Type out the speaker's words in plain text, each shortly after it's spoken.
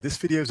This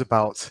video is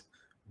about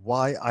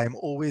why I am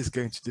always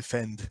going to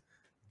defend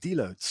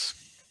deloads.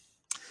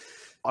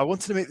 I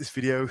wanted to make this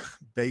video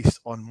based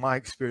on my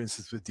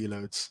experiences with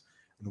deloads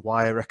and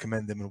why I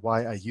recommend them and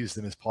why I use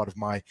them as part of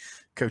my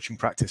coaching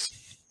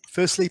practice.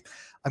 Firstly,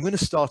 I'm going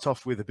to start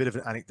off with a bit of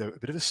an anecdote, a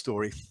bit of a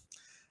story,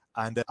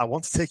 and I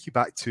want to take you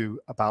back to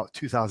about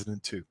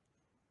 2002.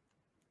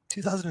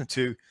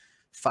 2002,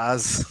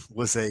 Faz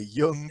was a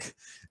young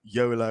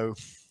YOLO,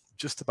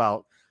 just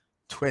about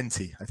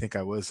 20, I think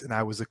I was, and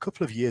I was a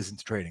couple of years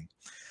into training.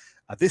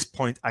 At this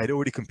point, I had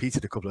already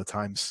competed a couple of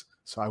times,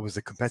 so I was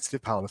a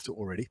competitive powerlifter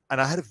already,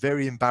 and I had a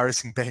very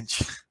embarrassing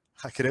bench.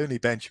 I could only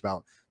bench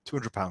about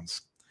 200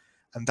 pounds,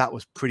 and that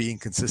was pretty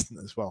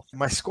inconsistent as well.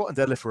 My squat and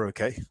deadlift were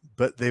okay,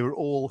 but they were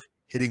all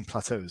hitting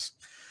plateaus,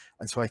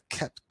 and so I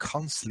kept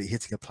constantly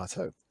hitting a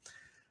plateau.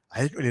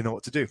 I didn't really know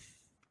what to do.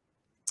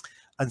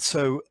 And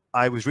so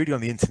I was reading on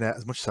the internet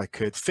as much as I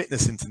could.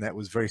 Fitness internet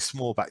was very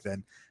small back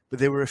then, but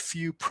there were a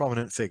few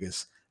prominent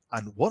figures.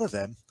 And one of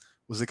them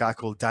was a guy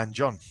called Dan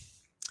John.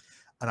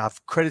 And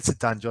I've credited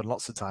Dan John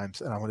lots of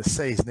times, and I want to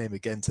say his name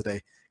again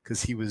today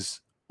because he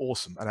was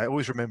awesome. And I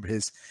always remember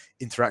his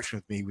interaction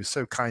with me. He was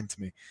so kind to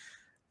me.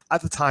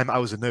 At the time, I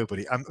was a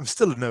nobody. I'm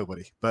still a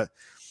nobody, but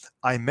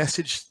I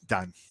messaged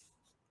Dan.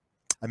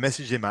 I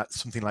messaged him at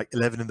something like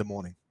 11 in the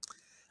morning,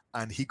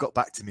 and he got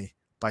back to me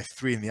by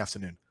 3 in the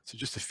afternoon. So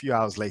just a few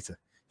hours later,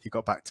 he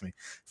got back to me.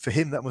 For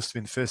him, that must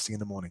have been first thing in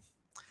the morning.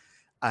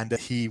 And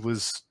he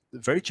was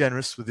very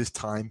generous with his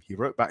time. He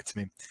wrote back to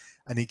me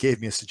and he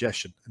gave me a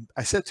suggestion. And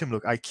I said to him,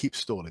 look, I keep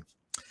stalling.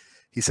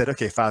 He said,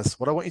 okay, Faz,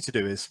 what I want you to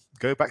do is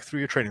go back through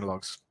your training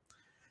logs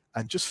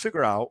and just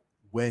figure out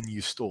when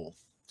you stall.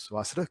 So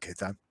I said, okay,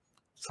 Dan,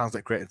 sounds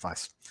like great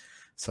advice.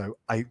 So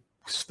I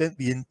spent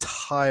the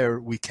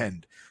entire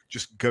weekend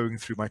just going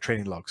through my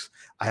training logs.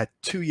 I had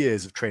 2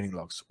 years of training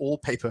logs, all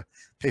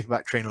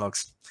paperback training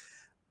logs.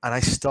 And I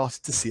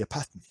started to see a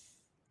pattern.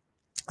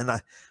 And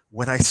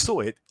when I saw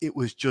it, it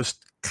was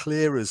just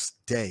clear as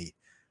day.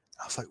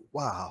 I was like,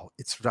 wow,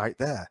 it's right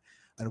there.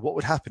 And what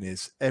would happen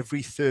is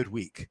every third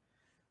week,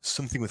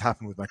 something would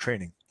happen with my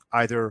training.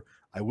 Either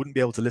I wouldn't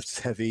be able to lift as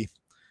heavy,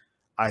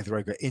 either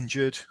I got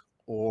injured,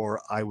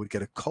 or I would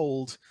get a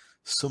cold,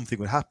 something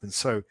would happen.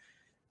 So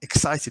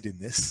excited in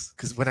this,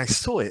 because when I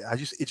saw it,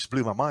 it just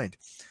blew my mind.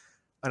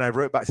 And I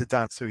wrote back to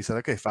Dan. So he said,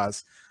 okay,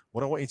 Faz,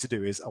 what I want you to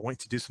do is I want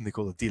you to do something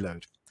called a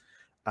deload.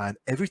 And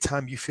every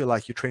time you feel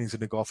like your training's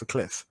going to go off a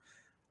cliff,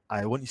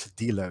 I want you to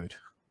deload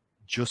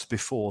just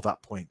before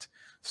that point.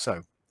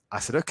 So I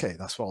said, okay,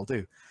 that's what I'll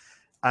do.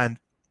 And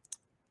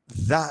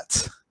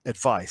that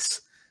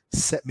advice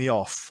set me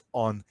off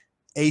on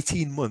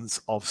 18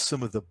 months of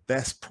some of the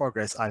best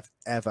progress I've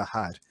ever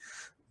had.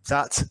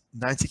 That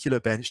 90 kilo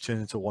bench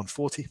turned into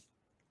 140.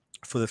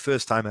 For the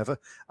first time ever,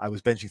 I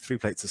was benching 3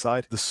 plates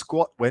aside. The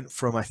squat went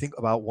from, I think,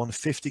 about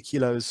 150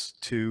 kilos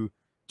to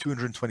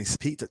 220,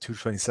 peaked at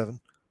 227.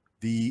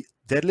 The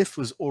deadlift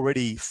was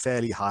already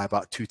fairly high,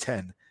 about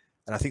 210,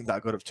 and I think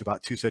that got up to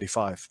about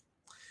 235.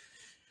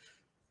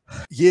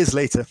 Years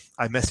later,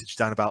 I messaged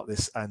Dan about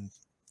this, and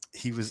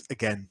he was,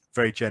 again,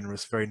 very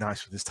generous, very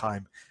nice with his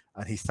time,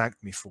 and he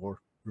thanked me for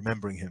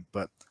remembering him.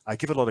 But I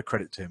give a lot of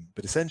credit to him.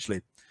 But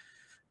essentially,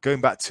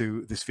 going back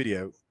to this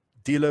video,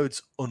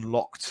 deloads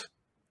unlocked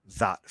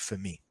that for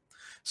me.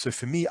 So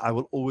for me, I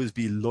will always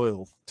be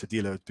loyal to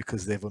deloads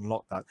because they've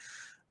unlocked that.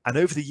 And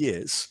over the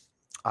years,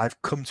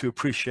 I've come to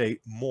appreciate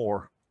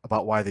more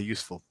about why they're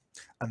useful.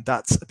 And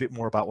that's a bit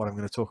more about what I'm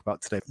going to talk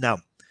about today. Now,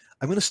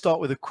 I'm going to start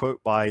with a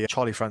quote by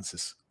Charlie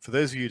Francis. For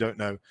those of you who don't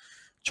know,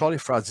 Charlie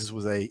Francis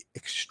was an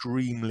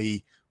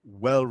extremely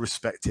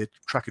well-respected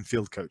track and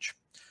field coach.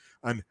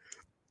 And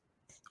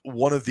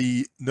one of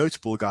the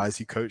notable guys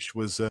he coached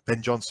was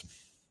Ben Johnson.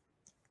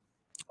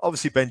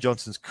 Obviously, Ben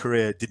Johnson's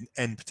career didn't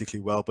end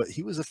particularly well, but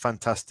he was a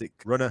fantastic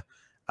runner,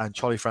 and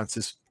Charlie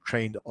Francis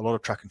trained a lot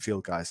of track and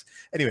field guys.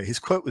 Anyway, his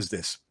quote was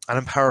this, and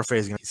I'm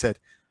paraphrasing. He said,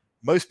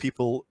 most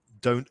people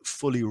don't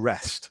fully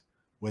rest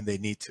when they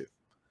need to.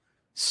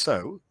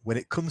 So when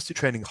it comes to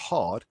training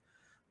hard,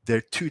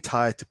 they're too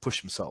tired to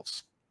push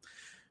themselves,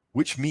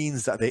 which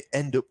means that they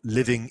end up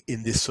living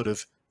in this sort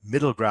of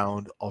middle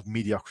ground of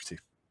mediocrity.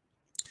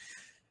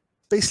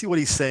 Basically, what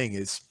he's saying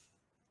is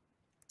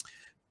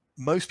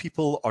most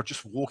people are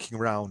just walking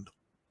around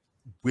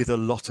with a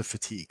lot of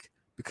fatigue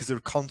because they're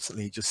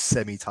constantly just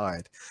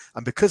semi-tired.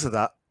 And because of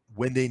that,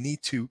 when they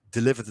need to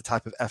deliver the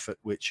type of effort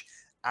which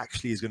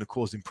actually is going to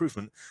cause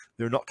improvement,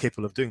 they're not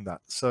capable of doing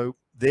that. So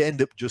they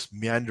end up just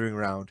meandering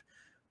around,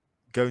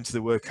 going to the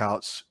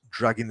workouts,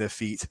 dragging their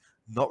feet,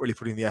 not really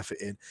putting the effort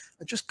in,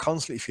 and just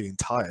constantly feeling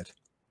tired.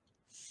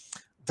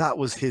 That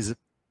was his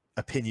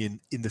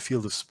opinion in the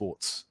field of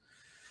sports.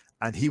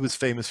 And he was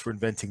famous for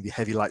inventing the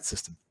heavy light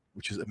system,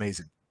 which is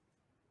amazing.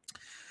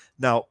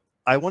 Now,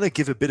 I want to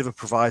give a bit of a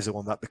proviso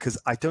on that because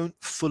I don't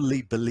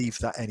fully believe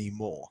that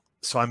anymore.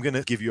 So I'm going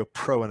to give you a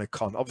pro and a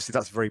con. Obviously,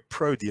 that's very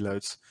pro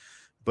deloads,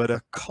 but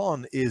a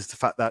con is the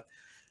fact that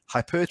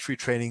hypertrophy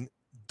training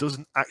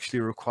doesn't actually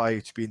require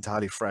you to be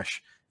entirely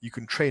fresh. You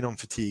can train on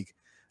fatigue,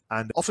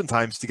 and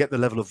oftentimes to get the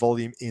level of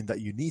volume in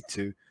that you need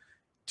to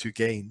to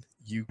gain,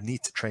 you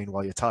need to train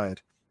while you're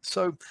tired.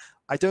 So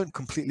I don't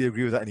completely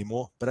agree with that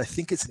anymore, but I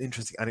think it's an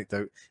interesting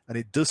anecdote, and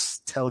it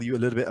does tell you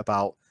a little bit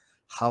about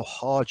how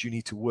hard you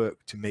need to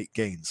work to make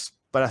gains.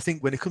 But I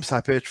think when it comes to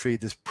hypertrophy,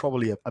 there's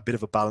probably a bit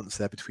of a balance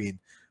there between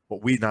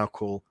what we now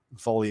call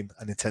volume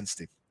and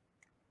intensity.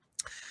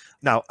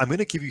 Now, I'm going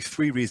to give you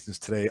 3 reasons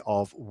today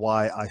of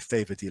why I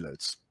favor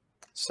deloads.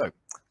 So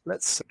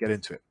let's get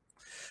into it.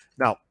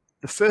 Now,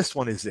 the first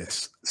one is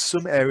this: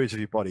 some areas of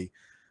your body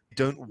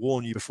don't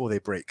warn you before they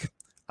break.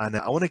 And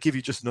I want to give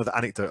you just another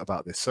anecdote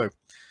about this. So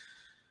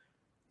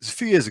a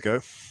few years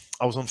ago,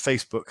 I was on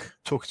Facebook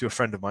talking to a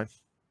friend of mine.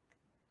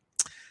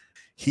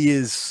 He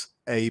is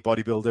a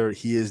bodybuilder.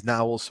 He is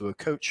now also a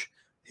coach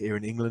here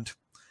in England.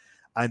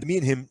 And me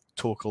and him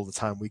talk all the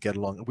time. We get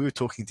along. And we were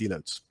talking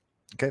deloads.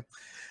 Okay.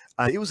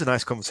 And it was a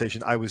nice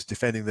conversation. I was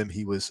defending them.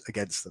 He was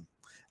against them.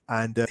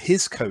 And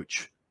his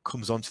coach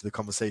comes onto the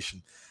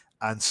conversation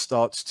and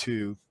starts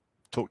to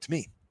talk to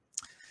me.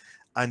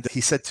 And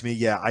he said to me,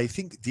 yeah, I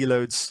think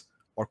deloads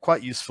are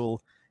quite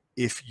useful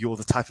if you're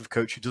the type of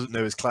coach who doesn't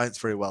know his clients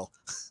very well,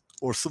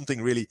 or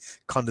something really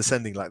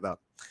condescending like that.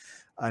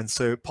 And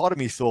so part of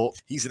me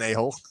thought he's an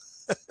a-hole,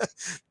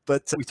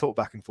 but we talked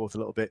back and forth a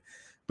little bit.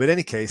 But in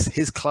any case,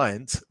 his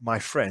client, my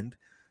friend,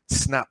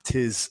 snapped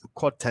his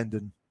quad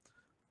tendon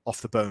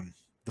off the bone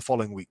the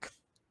following week.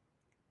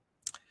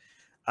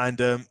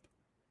 And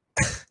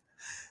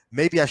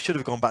maybe I should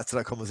have gone back to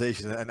that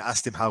conversation and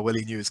asked him how well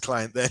he knew his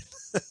client then.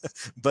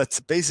 But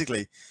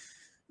basically,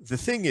 the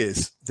thing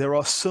is, there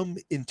are some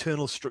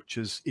internal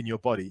structures in your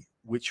body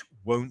which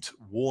won't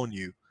warn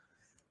you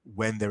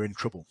when they're in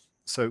trouble.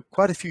 So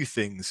quite a few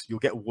things, you'll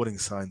get warning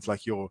signs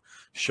like your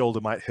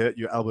shoulder might hurt,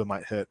 your elbow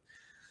might hurt.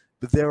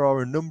 But there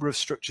are a number of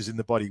structures in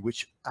the body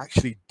which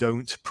actually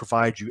don't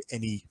provide you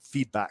any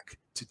feedback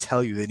to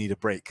tell you they need a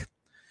break.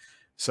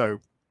 So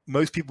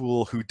most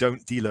people who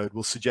don't deload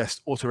will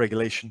suggest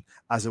autoregulation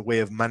as a way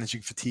of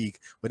managing fatigue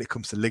when it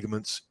comes to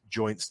ligaments,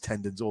 joints,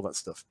 tendons, all that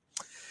stuff.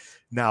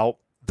 Now,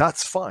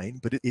 that's fine,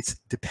 but it's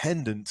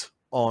dependent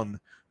on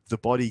the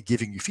body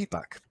giving you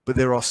feedback. But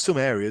there are some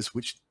areas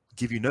which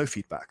give you no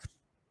feedback.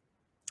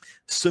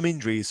 Some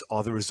injuries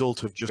are the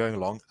result of just going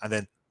along and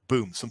then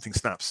boom, something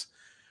snaps,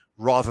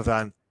 rather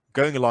than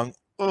going along,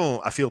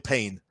 oh, I feel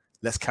pain,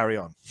 let's carry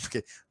on.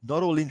 Okay,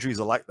 not all injuries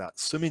are like that.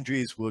 Some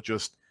injuries will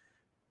just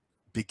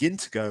begin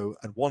to go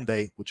and one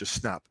day will just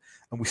snap.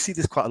 And we see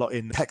this quite a lot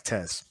in pec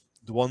tears,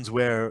 the ones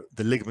where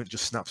the ligament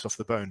just snaps off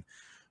the bone.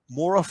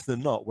 More often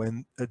than not,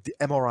 when the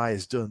MRI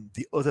is done,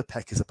 the other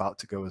pec is about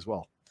to go as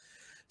well.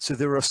 So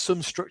there are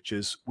some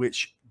structures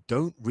which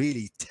don't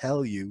really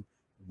tell you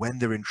when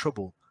they're in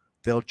trouble.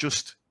 They'll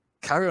just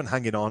carry on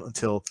hanging on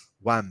until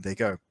wham, they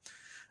go.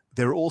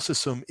 There are also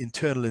some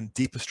internal and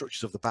deeper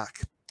structures of the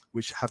back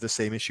which have the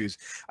same issues.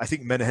 I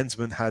think Menno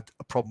Hensman had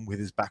a problem with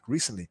his back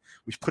recently,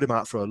 which put him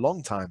out for a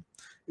long time.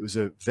 It was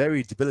a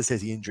very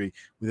debilitating injury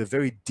with a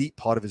very deep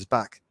part of his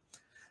back.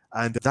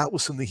 And that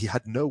was something he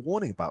had no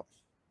warning about.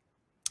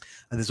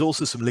 And there's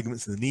also some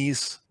ligaments in the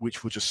knees,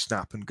 which will just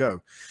snap and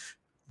go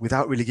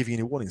without really giving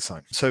any warning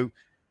sign. So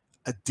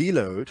a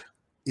deload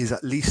is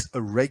at least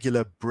a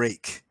regular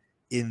break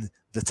in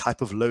the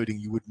type of loading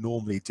you would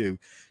normally do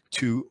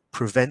to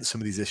prevent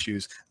some of these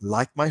issues,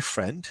 like my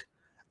friend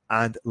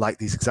and like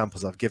these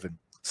examples I've given.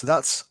 So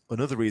that's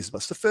another reason.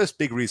 That's the first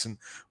big reason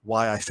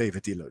why I favor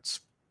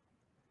deloads.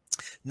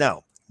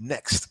 Now,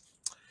 next,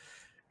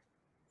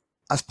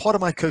 as part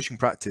of my coaching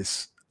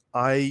practice,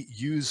 I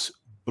use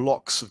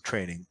blocks of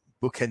training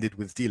bookended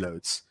with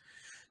deloads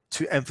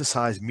to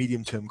emphasize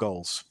medium-term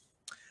goals.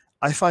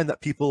 I find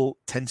that people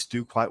tend to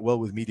do quite well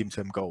with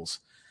medium-term goals,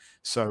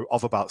 so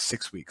of about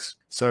 6 weeks.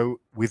 So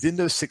within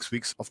those 6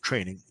 weeks of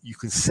training, you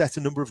can set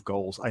a number of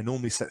goals. I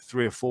normally set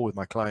 3 or 4 with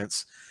my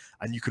clients,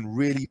 and you can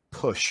really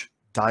push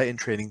diet and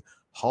training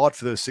hard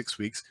for those 6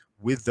 weeks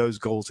with those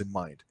goals in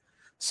mind.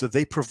 So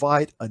they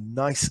provide a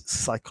nice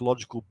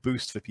psychological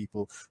boost for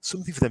people,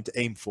 something for them to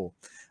aim for.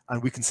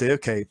 And we can say,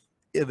 okay,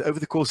 over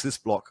the course of this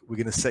block, we're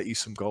going to set you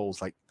some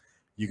goals, like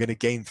you're going to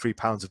gain 3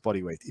 pounds of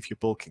body weight if you're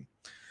bulking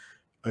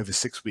over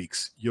 6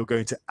 weeks. You're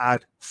going to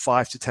add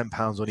 5 to 10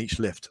 pounds on each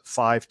lift,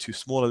 5 to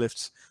smaller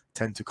lifts,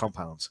 10 to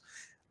compounds.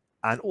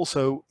 And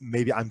also,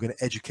 maybe I'm going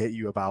to educate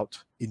you about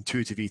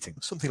intuitive eating,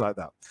 something like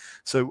that.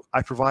 So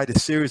I provide a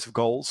series of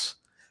goals,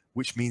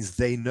 which means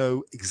they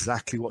know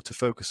exactly what to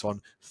focus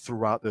on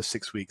throughout those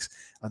 6 weeks.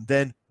 And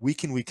then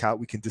week in, week out,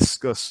 we can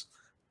discuss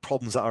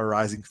problems that are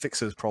arising, fix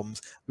those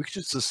problems. We can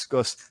just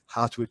discuss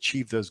how to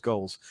achieve those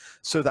goals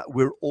so that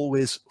we're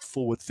always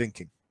forward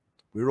thinking.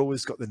 We've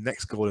always got the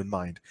next goal in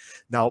mind.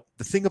 Now,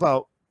 the thing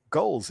about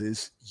goals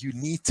is you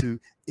need to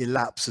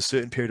elapse a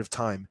certain period of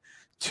time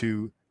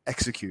to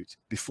execute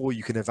before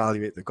you can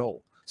evaluate the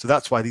goal. So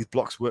that's why these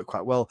blocks work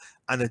quite well.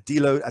 And a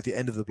deload at the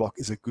end of the block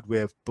is a good way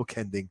of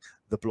bookending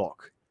the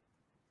block.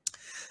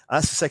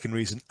 That's the second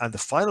reason. And the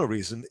final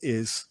reason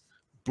is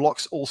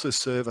blocks also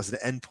serve as an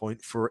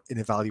endpoint for an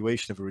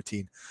evaluation of a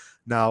routine.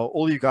 Now,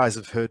 all you guys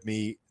have heard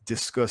me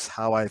discuss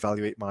how I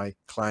evaluate my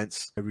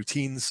clients'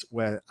 routines,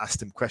 where I ask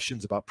them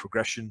questions about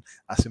progression,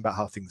 ask them about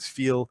how things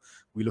feel.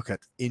 We look at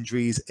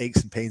injuries,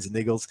 aches and pains and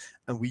niggles,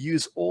 and we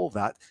use all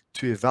that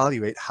to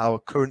evaluate how a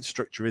current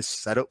structure is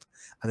set up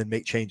and then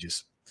make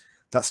changes.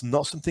 That's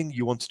not something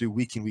you want to do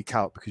week in, week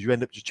out, because you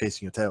end up just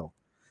chasing your tail.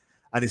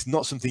 And it's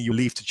not something you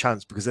leave to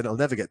chance, because then it'll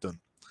never get done.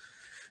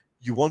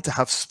 You want to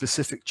have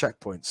specific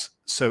checkpoints.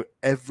 So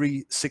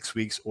every 6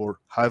 weeks or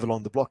however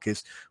long the block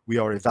is, we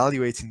are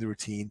evaluating the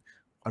routine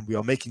and we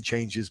are making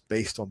changes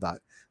based on that.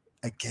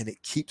 Again,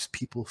 it keeps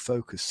people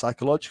focused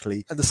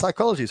psychologically, and the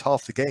psychology is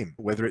half the game,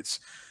 whether it's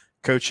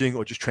coaching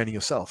or just training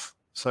yourself.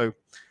 So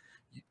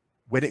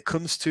when it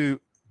comes to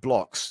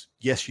blocks,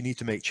 yes, you need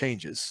to make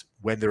changes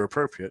when they're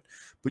appropriate,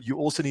 but you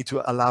also need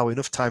to allow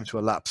enough time to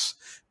elapse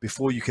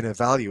before you can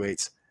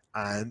evaluate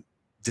and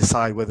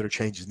decide whether a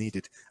change is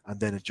needed and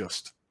then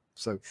adjust.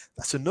 So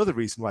that's another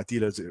reason why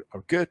deloads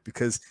are good,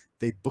 because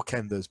they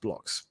bookend those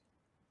blocks.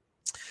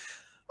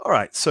 All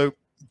right, so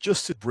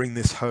just to bring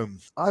this home,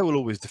 I will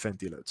always defend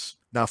deloads.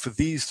 Now, for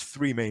these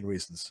three main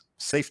reasons: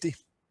 safety,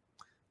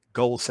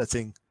 goal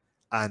setting,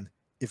 and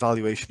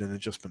evaluation and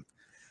adjustment.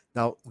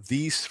 Now,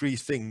 these three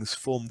things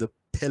form the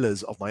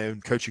pillars of my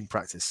own coaching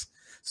practice.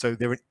 So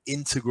they're an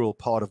integral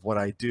part of what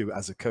I do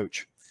as a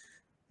coach,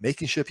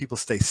 making sure people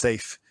stay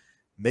safe,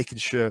 making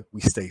sure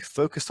we stay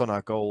focused on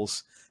our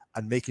goals,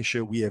 and making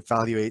sure we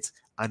evaluate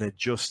and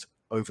adjust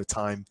over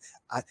time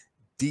at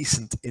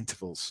decent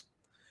intervals.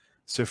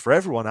 So for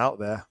everyone out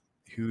there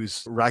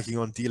who's ragging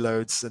on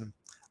deloads, and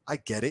I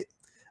get it,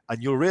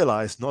 and you'll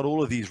realize not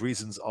all of these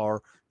reasons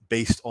are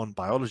based on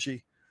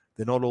biology.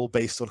 They're not all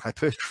based on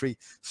hypertrophy.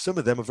 Some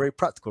of them are very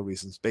practical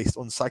reasons based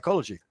on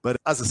psychology. But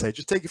as I say,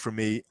 just take it from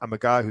me. I'm a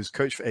guy who's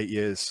coached for 8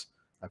 years.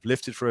 I've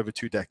lifted for over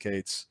 2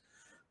 decades.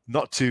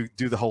 Not to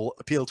do the whole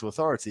appeal to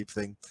authority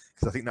thing,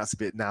 because I think that's a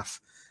bit naff.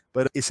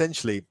 But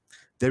essentially,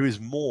 there is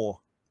more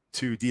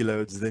to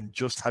deloads than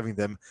just having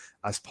them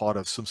as part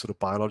of some sort of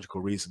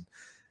biological reason.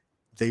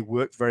 They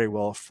work very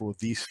well for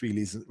these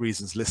three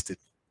reasons listed.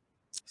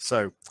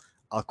 So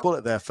I'll call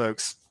it there,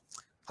 folks.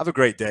 Have a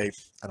great day,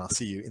 and I'll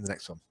see you in the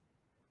next one.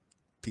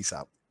 Peace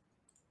out.